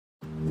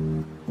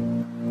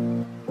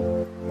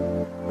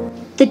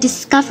The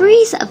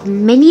discoveries of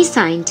many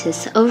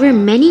scientists over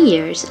many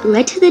years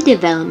led to the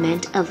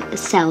development of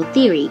cell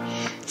theory.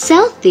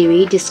 Cell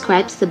theory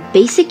describes the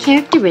basic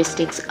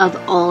characteristics of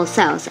all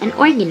cells and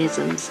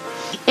organisms.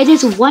 It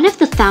is one of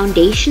the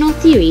foundational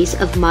theories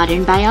of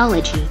modern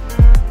biology.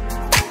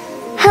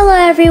 Hello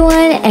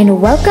everyone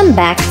and welcome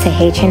back to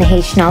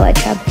H&H Knowledge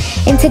Hub.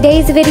 In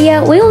today's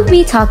video, we will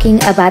be talking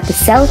about the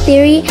cell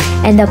theory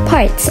and the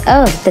parts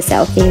of the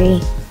cell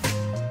theory.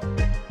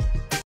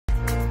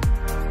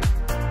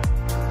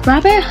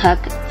 Robert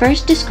Hooke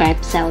first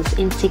described cells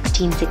in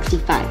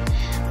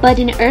 1665, but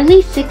in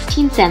early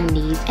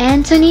 1670s,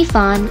 Antony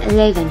van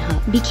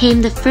Leeuwenhoek became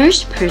the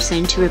first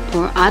person to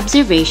report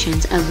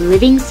observations of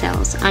living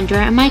cells under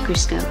a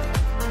microscope.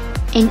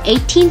 In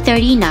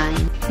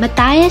 1839,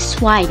 Matthias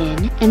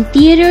Swiden and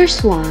Theodor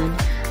Swan,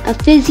 a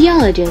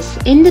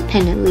physiologist,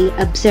 independently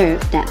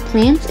observed that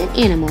plants and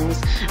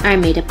animals are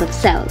made up of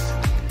cells.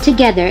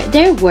 Together,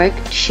 their work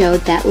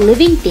showed that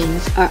living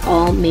things are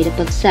all made up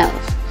of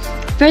cells.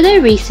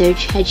 Further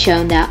research had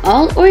shown that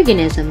all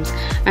organisms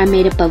are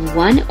made up of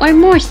one or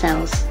more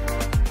cells.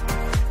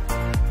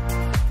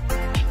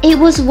 It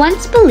was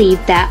once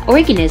believed that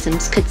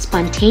organisms could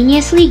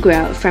spontaneously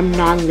grow from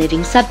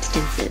non-living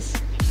substances.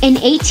 In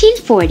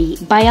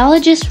 1840,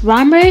 biologist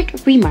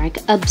Robert Remarque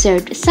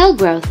observed cell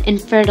growth in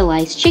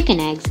fertilized chicken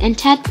eggs and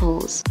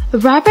tadpoles.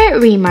 Robert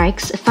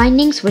Remarque's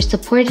findings were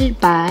supported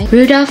by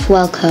Rudolf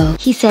Virchow.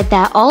 He said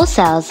that all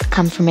cells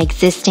come from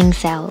existing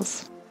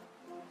cells.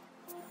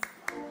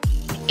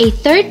 A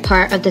third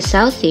part of the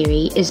cell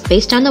theory is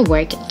based on the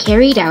work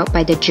carried out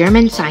by the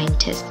German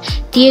scientist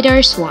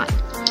Theodor Swan.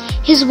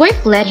 His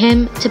work led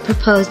him to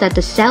propose that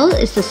the cell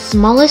is the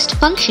smallest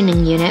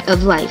functioning unit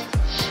of life.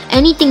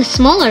 Anything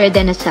smaller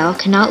than a cell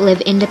cannot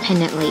live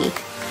independently.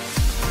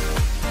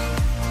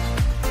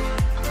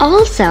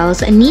 All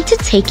cells need to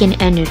take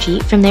in energy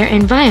from their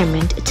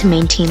environment to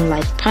maintain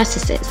life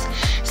processes.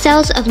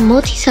 Cells of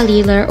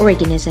multicellular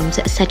organisms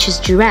such as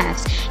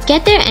giraffes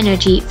get their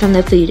energy from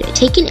the food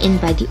taken in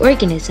by the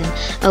organism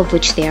of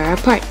which they are a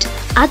part.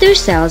 Other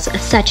cells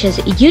such as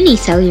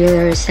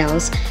unicellular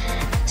cells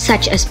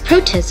such as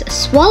protists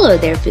swallow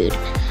their food.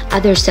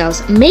 Other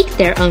cells make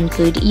their own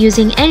food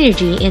using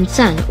energy in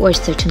sun or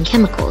certain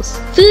chemicals.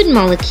 Food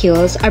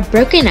molecules are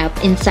broken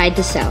up inside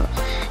the cell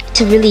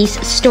to release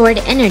stored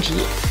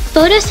energy.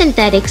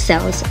 Photosynthetic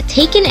cells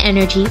take in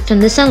energy from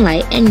the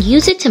sunlight and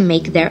use it to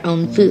make their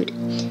own food.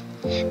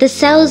 The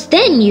cells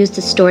then use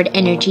the stored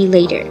energy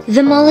later.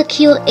 The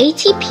molecule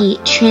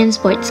ATP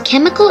transports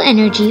chemical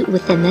energy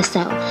within the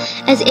cell.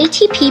 As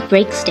ATP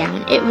breaks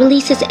down, it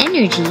releases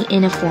energy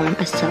in a form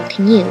a cell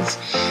can use.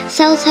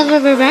 Cells have a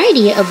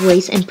variety of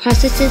ways and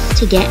processes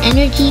to get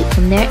energy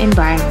from their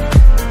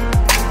environment.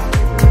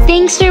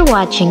 Thanks for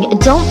watching.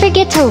 Don't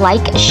forget to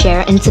like,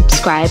 share, and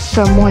subscribe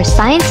for more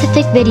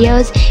scientific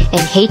videos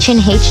in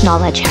H&H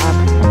Knowledge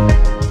Hub.